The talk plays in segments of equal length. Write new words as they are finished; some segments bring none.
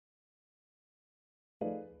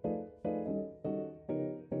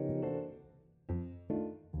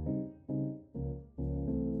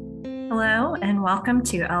Hello, and welcome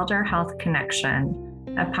to Elder Health Connection,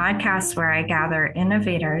 a podcast where I gather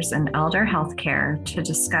innovators in elder healthcare to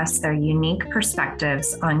discuss their unique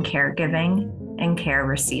perspectives on caregiving and care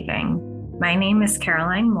receiving. My name is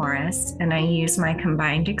Caroline Morris, and I use my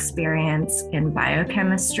combined experience in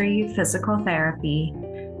biochemistry, physical therapy,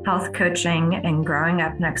 health coaching, and growing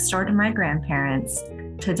up next door to my grandparents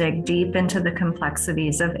to dig deep into the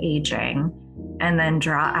complexities of aging and then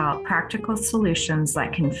draw out practical solutions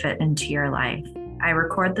that can fit into your life. I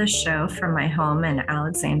record this show from my home in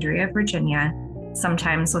Alexandria, Virginia,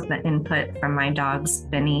 sometimes with the input from my dogs,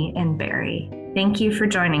 Benny and Barry. Thank you for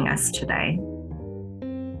joining us today.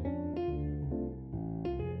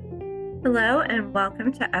 Hello, and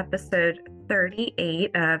welcome to episode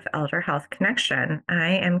 38 of Elder Health Connection.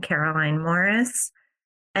 I am Caroline Morris.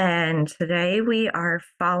 And today we are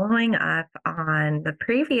following up on the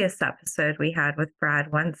previous episode we had with Brad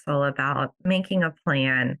Wenzel about making a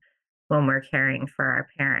plan when we're caring for our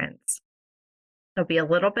parents. There'll be a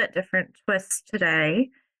little bit different twist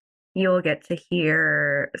today. You'll get to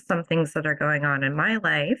hear some things that are going on in my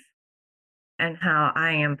life and how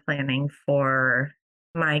I am planning for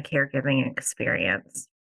my caregiving experience.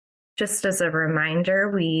 Just as a reminder,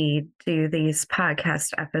 we do these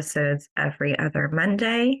podcast episodes every other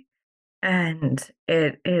Monday, and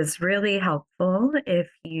it is really helpful if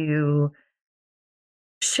you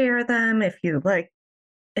share them, if you like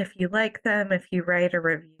them, if you write a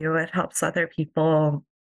review. It helps other people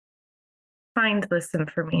find this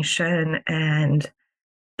information and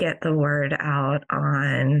get the word out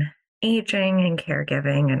on aging and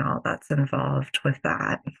caregiving and all that's involved with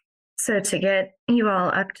that. So to get you all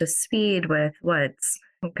up to speed with what's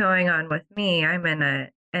going on with me, I'm in an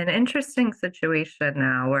interesting situation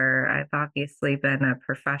now where I've obviously been a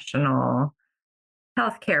professional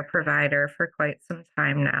healthcare provider for quite some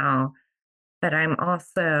time now, but I'm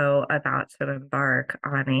also about to embark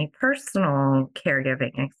on a personal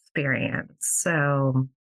caregiving experience. So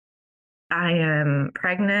I am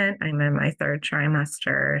pregnant. I'm in my third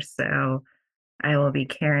trimester, so I will be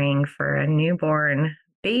caring for a newborn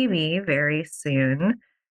baby very soon.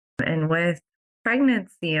 And with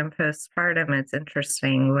pregnancy and postpartum, it's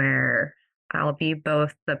interesting where I'll be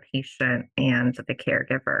both the patient and the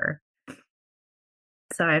caregiver.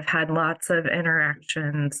 So I've had lots of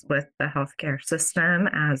interactions with the healthcare system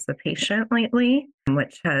as a patient lately,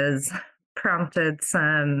 which has prompted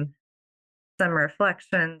some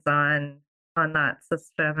reflections on that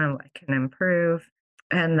system and what can improve.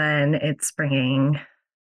 And then it's bringing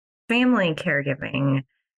family caregiving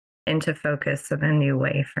into focus in a new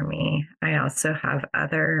way for me. I also have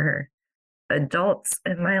other adults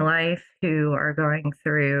in my life who are going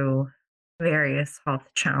through various health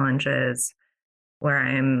challenges where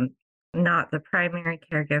I'm not the primary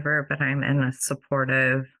caregiver, but I'm in a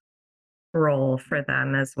supportive role for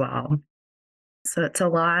them as well. So it's a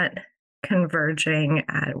lot converging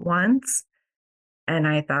at once. And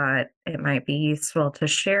I thought it might be useful to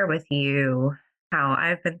share with you how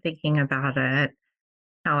I've been thinking about it,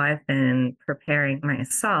 how I've been preparing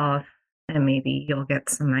myself, and maybe you'll get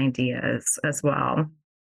some ideas as well.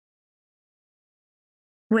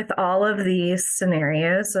 With all of these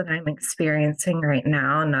scenarios that I'm experiencing right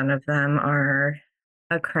now, none of them are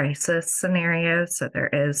a crisis scenario. So there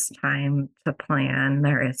is time to plan,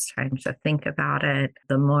 there is time to think about it.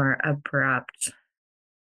 The more abrupt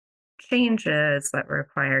changes that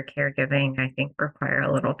require caregiving, I think, require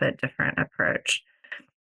a little bit different approach.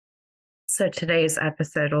 So today's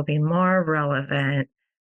episode will be more relevant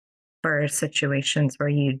for situations where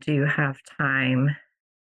you do have time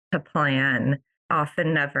to plan,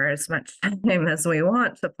 often never as much time as we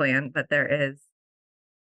want to plan, but there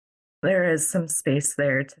is some space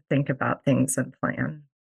there to think about things and plan.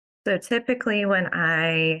 So typically when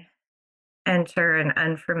I enter an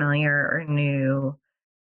unfamiliar or new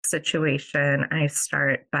situation, I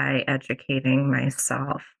start by educating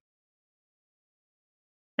myself.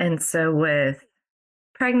 And so with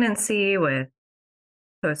pregnancy, with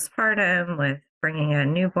postpartum, with bringing a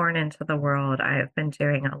newborn into the world, I have been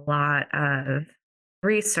doing a lot of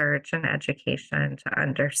research and education to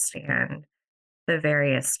understand the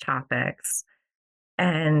various topics.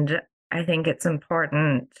 And I think it's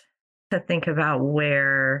important to think about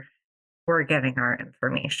where we're getting our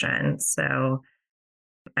information. So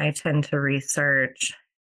I tend to research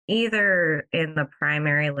either in the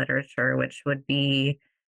primary literature, which would be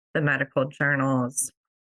the medical journals.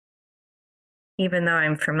 Even though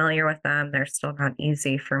I'm familiar with them, they're still not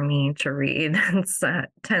easy for me to read. It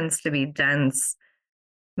tends to be dense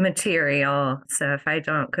material. So if I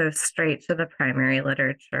don't go straight to the primary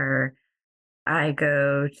literature, I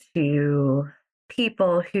go to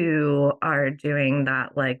people who are doing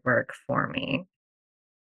that legwork for me.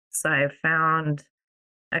 So I found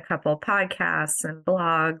a couple podcasts and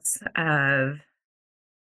blogs of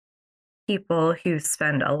people who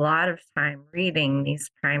spend a lot of time reading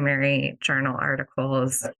these primary journal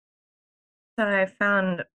articles. So I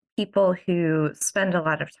found people who spend a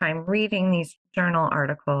lot of time reading these journal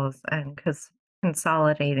articles and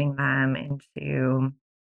consolidating them into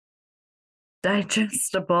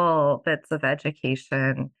digestible bits of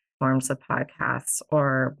education, forms of podcasts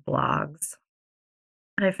or blogs.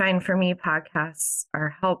 I find for me, podcasts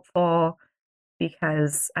are helpful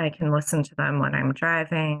because I can listen to them when I'm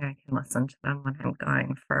driving. I can listen to them when I'm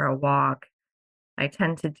going for a walk. I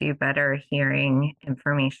tend to do better hearing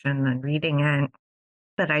information than reading it,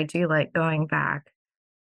 but I do like going back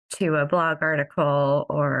to a blog article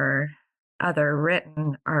or other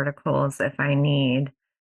written articles if I need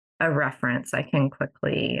a reference I can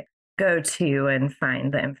quickly go to and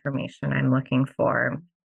find the information I'm looking for.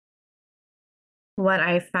 What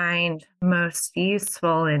I find most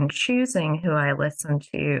useful in choosing who I listen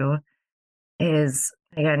to is,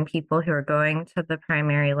 again, people who are going to the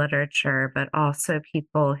primary literature, but also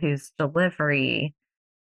people whose delivery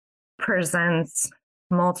presents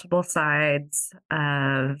multiple sides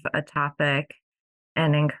of a topic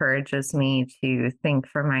and encourages me to think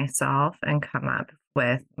for myself and come up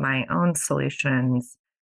with my own solutions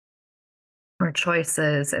or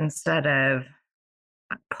choices instead of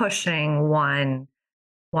pushing one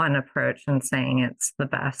approach and saying it's the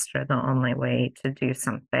best or the only way to do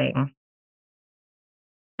something.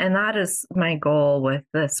 And that is my goal with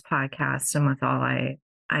this podcast and with all I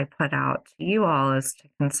put out to you all, is to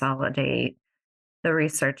consolidate the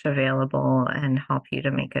research available and help you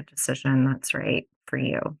to make a decision that's right for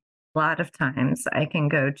you. A lot of times I can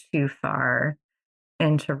go too far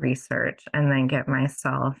into research and then get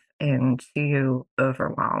myself into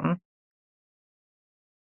overwhelm.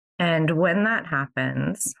 And when that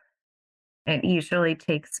happens, it usually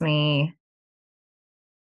takes me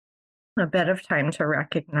a bit of time to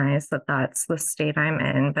recognize that that's the state I'm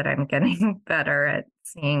in, but I'm getting better at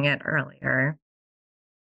seeing it earlier.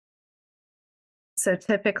 So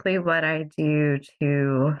typically, what I do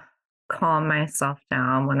to calm myself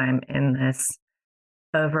down when I'm in this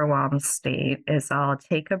overwhelmed state is I'll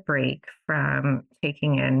take a break from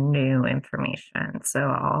taking in new information. So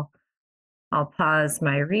I'll pause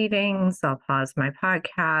my readings, I'll pause my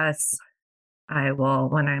podcasts. I will,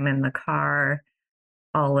 when I'm in the car,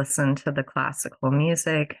 I'll listen to the classical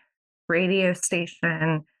music radio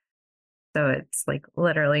station. So it's like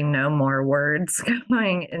literally no more words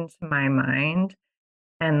going into my mind.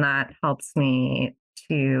 And that helps me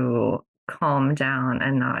to calm down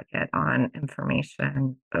and not get on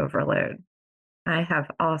information overload. I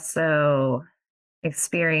have also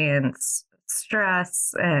experienced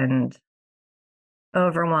stress and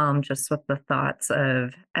overwhelmed just with the thoughts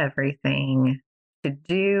of everything to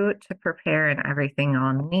do to prepare and everything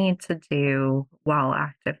I'll need to do while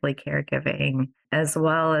actively caregiving, as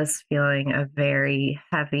well as feeling a very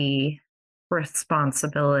heavy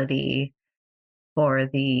responsibility for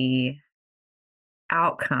the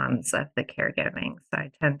outcomes of the caregiving. So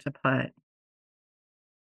I tend to put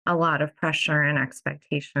a lot of pressure and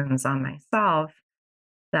expectations on myself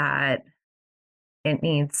that I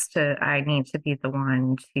need to be the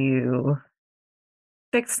one to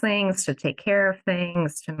fix things, to take care of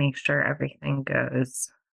things, to make sure everything goes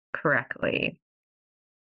correctly.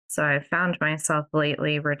 So I found myself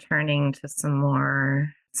lately returning to some more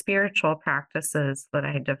spiritual practices that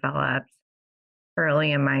I developed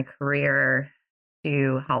early in my career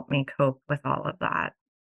to help me cope with all of that.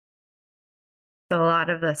 So a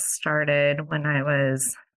lot of this started when I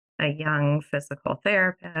was a young physical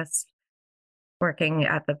therapist working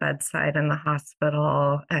at the bedside in the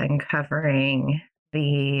hospital and covering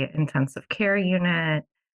the intensive care unit,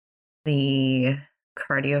 the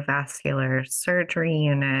cardiovascular surgery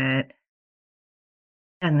unit,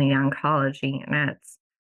 and the oncology units.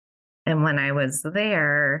 And when I was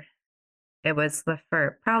there, it was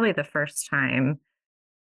probably the first time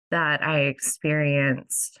that I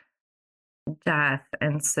experienced death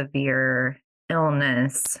and severe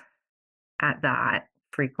illness at that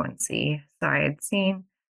frequency. So I had seen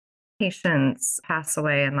patients pass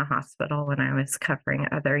away in the hospital when I was covering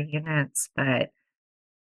other units, but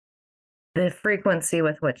the frequency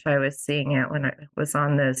with which I was seeing it when I was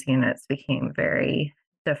on those units became very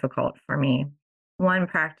difficult for me. One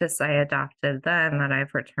practice I adopted then that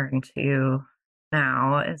I've returned to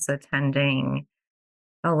now is attending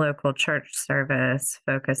a local church service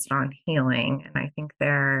focused on healing. And I think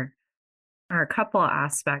there are a couple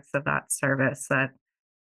aspects of that service that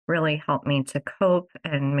really helped me to cope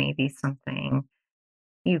and maybe something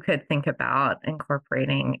you could think about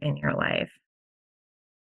incorporating in your life.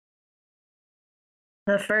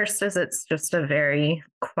 The first is it's just a very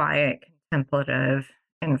quiet, contemplative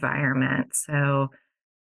environment. So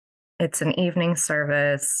it's an evening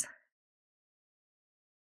service.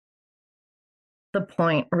 The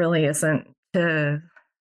point really isn't to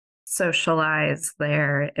socialize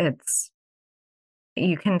there.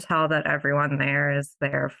 You can tell that everyone there is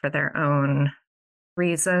there for their own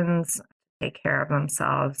reasons, to take care of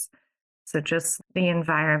themselves. So just the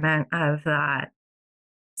environment of that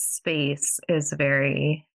space is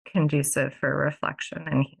very conducive for reflection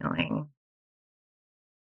and healing.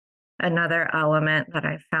 Another element that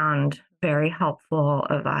I found very helpful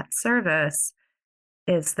of that service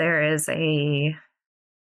is there is a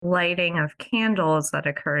lighting of candles that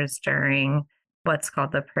occurs during what's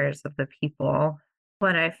called the prayers of the people.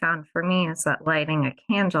 What I found for me is that lighting a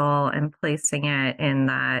candle and placing it in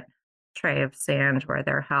that tray of sand where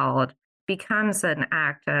they're held becomes an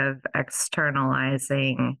act of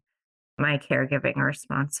externalizing my caregiving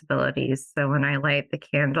responsibilities. So when I light the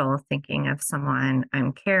candle thinking of someone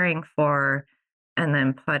I'm caring for and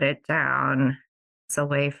then put it down, it's a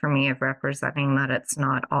way for me of representing that it's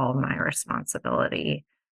not all my responsibility,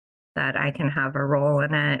 that I can have a role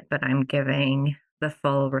in it, but I'm giving the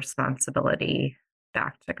full responsibility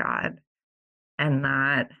back to God. And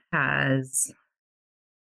that has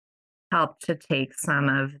helped to take some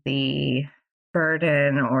of the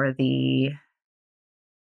burden or the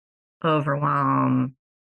overwhelm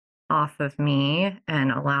off of me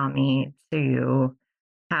and allow me to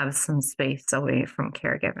have some space away from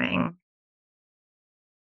caregiving.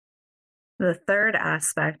 The third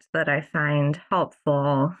aspect that I find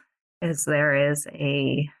helpful is there is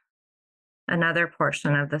a another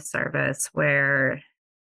portion of the service where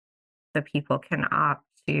the people can opt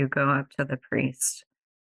to go up to the priest,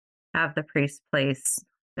 have the priest place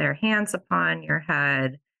their hands upon your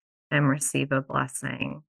head and receive a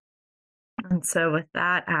blessing. And so with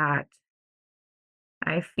that act,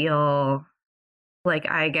 I feel like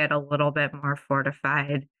I get a little bit more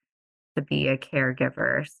fortified to be a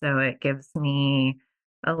caregiver. So it gives me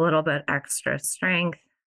a little bit extra strength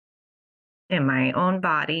in my own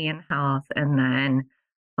body and health, and then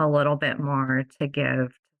a little bit more to give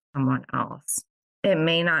to someone else. It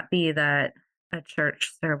may not be that a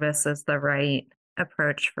church service is the right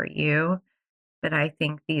approach for you, but I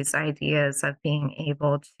think these ideas of being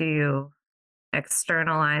able to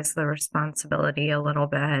externalize the responsibility a little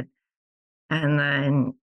bit and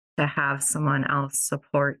then to have someone else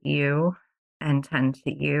support you and tend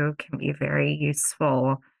to you can be very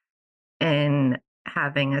useful in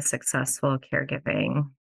having a successful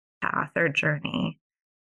caregiving path or journey.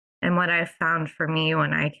 And what I've found for me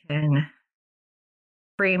when I can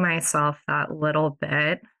free myself that little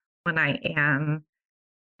bit when I am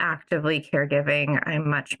actively caregiving, I'm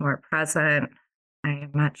much more present. I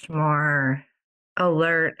am much more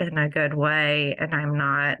alert in a good way, and I'm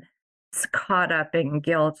not caught up in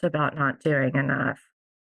guilt about not doing enough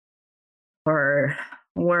or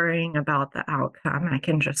worrying about the outcome. I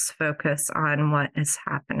can just focus on what is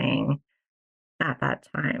happening at that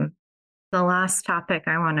time. The last topic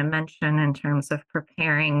I want to mention in terms of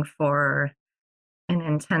preparing for an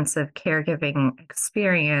intensive caregiving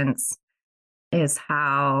experience is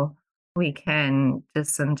how we can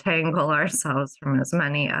disentangle ourselves from as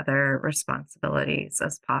many other responsibilities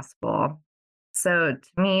as possible. So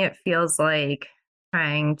to me, it feels like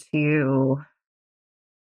trying to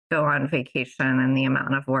go on vacation and the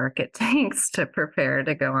amount of work it takes to prepare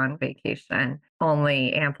to go on vacation,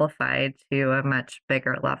 only amplified to a much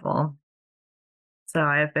bigger level. So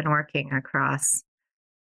I've been working across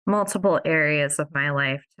multiple areas of my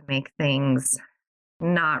life to make things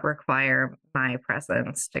not require my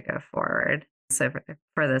presence to go forward. So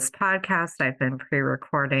for this podcast, I've been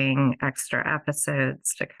pre-recording extra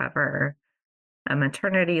episodes to cover a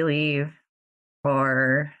maternity leave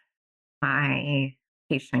or my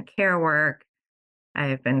patient care work.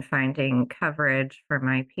 I've been finding coverage for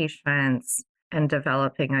my patients and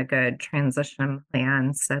developing a good transition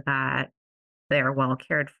plan so that they're well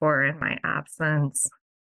cared for in my absence.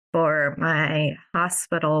 For my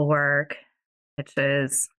hospital work, which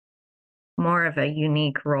is more of a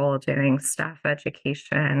unique role doing staff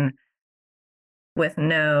education with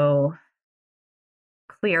no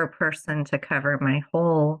clear person to cover my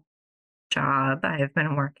whole job, I've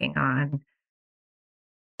been working on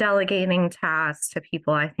delegating tasks to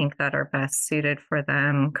people I think that are best suited for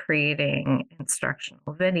them, creating instructional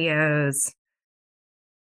videos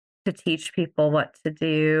to teach people what to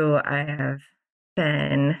do. I have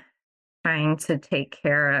been trying to take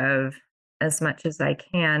care of as much as I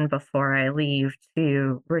can before I leave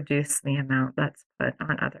to reduce the amount that's put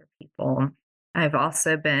on other people. I've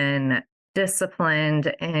also been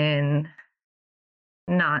disciplined in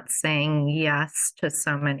not saying yes to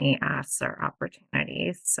so many asks or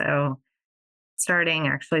opportunities. So, starting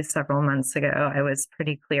actually several months ago, I was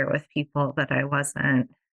pretty clear with people that I wasn't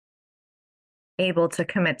able to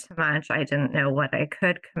commit to much. I didn't know what I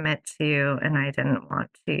could commit to, and I didn't want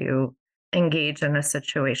to engage in a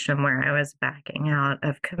situation where I was backing out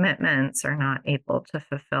of commitments or not able to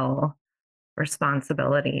fulfill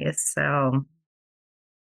responsibilities. So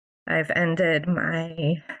I've ended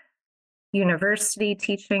my university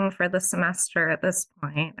teaching for the semester at this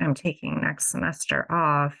point. I'm taking next semester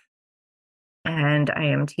off, and I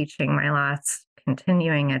am teaching my last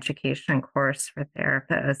continuing education course for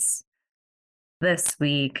therapists this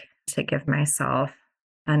week to give myself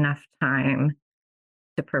enough time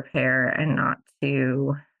to prepare and not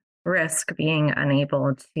to risk being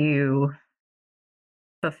unable to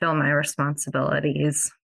fulfill my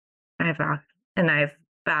responsibilities. I've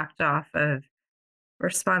backed off of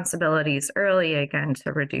responsibilities early again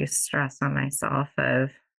to reduce stress on myself of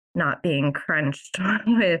not being crunched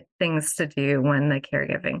with things to do when the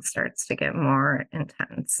caregiving starts to get more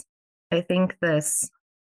intense. I think this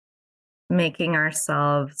making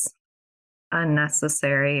ourselves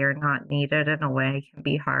unnecessary or not needed in a way can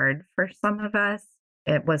be hard for some of us.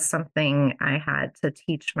 It was something I had to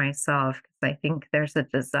teach myself because I think there's a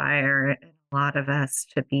desire in a lot of us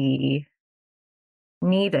to be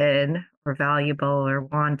needed or valuable or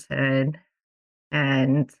wanted,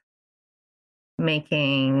 and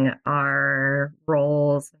making our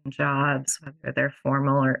roles and jobs, whether they're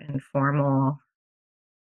formal or informal,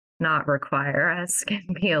 not require us can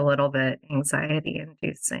be a little bit anxiety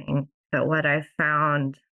inducing. But what I've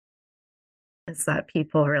found is that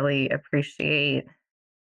people really appreciate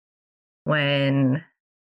when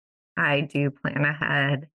I do plan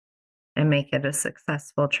ahead and make it a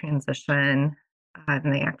successful transition.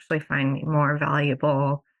 And they actually find me more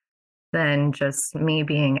valuable than just me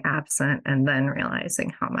being absent and then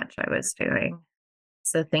realizing how much I was doing.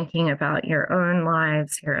 So, thinking about your own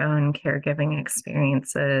lives, your own caregiving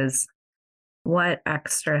experiences, what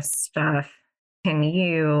extra stuff can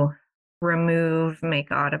you remove,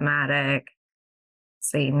 make automatic,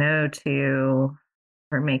 say no to,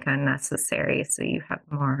 or make unnecessary so you have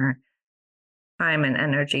more time and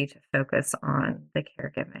energy to focus on the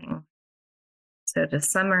caregiving? So, to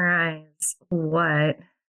summarize what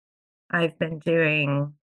I've been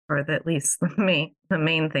doing, or at least the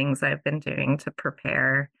main things I've been doing to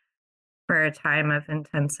prepare for a time of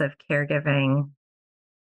intensive caregiving,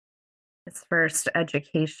 is first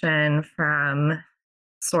education from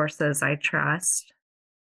sources I trust,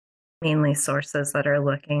 mainly sources that are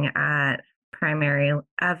looking at primary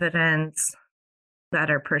evidence,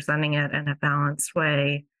 that are presenting it in a balanced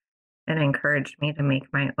way and encourage me to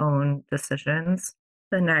make my own decisions.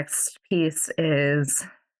 The next piece is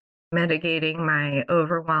mitigating my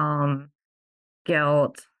overwhelm,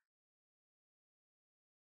 guilt,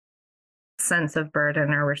 sense of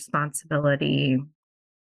burden or responsibility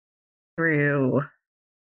through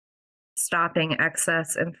stopping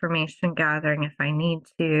excess information gathering if I need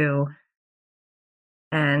to,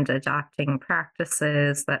 and adopting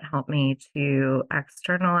practices that help me to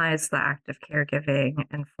externalize the act of caregiving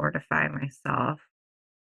and fortify myself.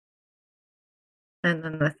 And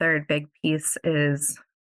then the third big piece is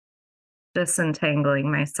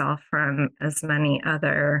disentangling myself from as many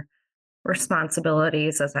other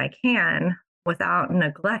responsibilities as I can without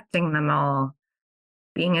neglecting them all,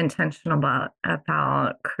 being intentional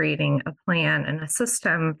about creating a plan and a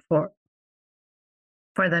system for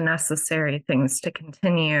the necessary things to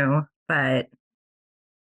continue, but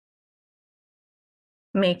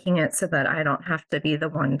making it so that I don't have to be the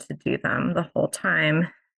one to do them the whole time,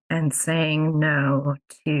 and saying no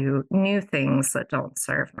to new things that don't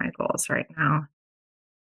serve my goals right now.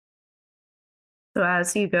 So,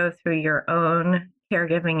 as you go through your own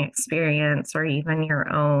caregiving experience or even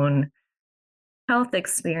your own health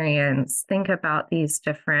experience, think about these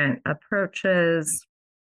different approaches,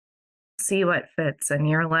 see what fits in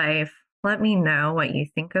your life. Let me know what you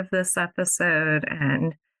think of this episode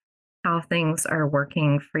and how things are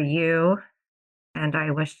working for you. And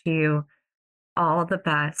I wish you all the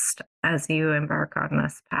best as you embark on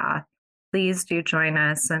this path. Please do join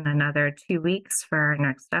us in another 2 weeks for our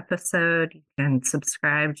next episode. You can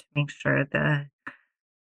subscribe to make sure the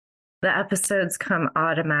episodes come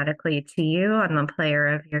automatically to you on the player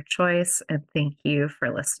of your choice. And thank you for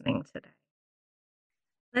listening today.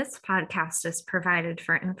 This podcast is provided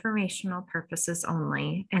for informational purposes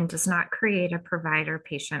only and does not create a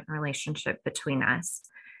provider-patient relationship between us.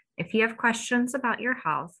 If you have questions about your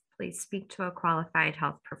health, please speak to a qualified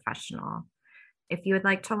health professional. If you would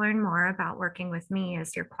like to learn more about working with me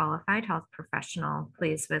as your qualified health professional,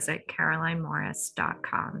 please visit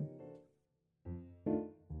carolinemorris.com.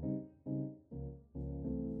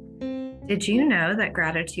 Did you know that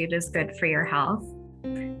gratitude is good for your health?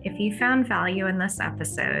 If you found value in this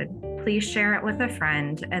episode, please share it with a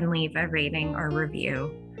friend and leave a rating or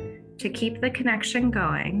review. To keep the connection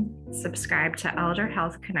going, subscribe to Elder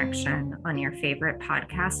Health Connection on your favorite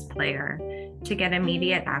podcast player to get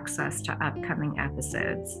immediate access to upcoming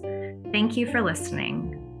episodes. Thank you for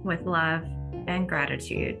listening. With love and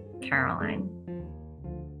gratitude, Caroline.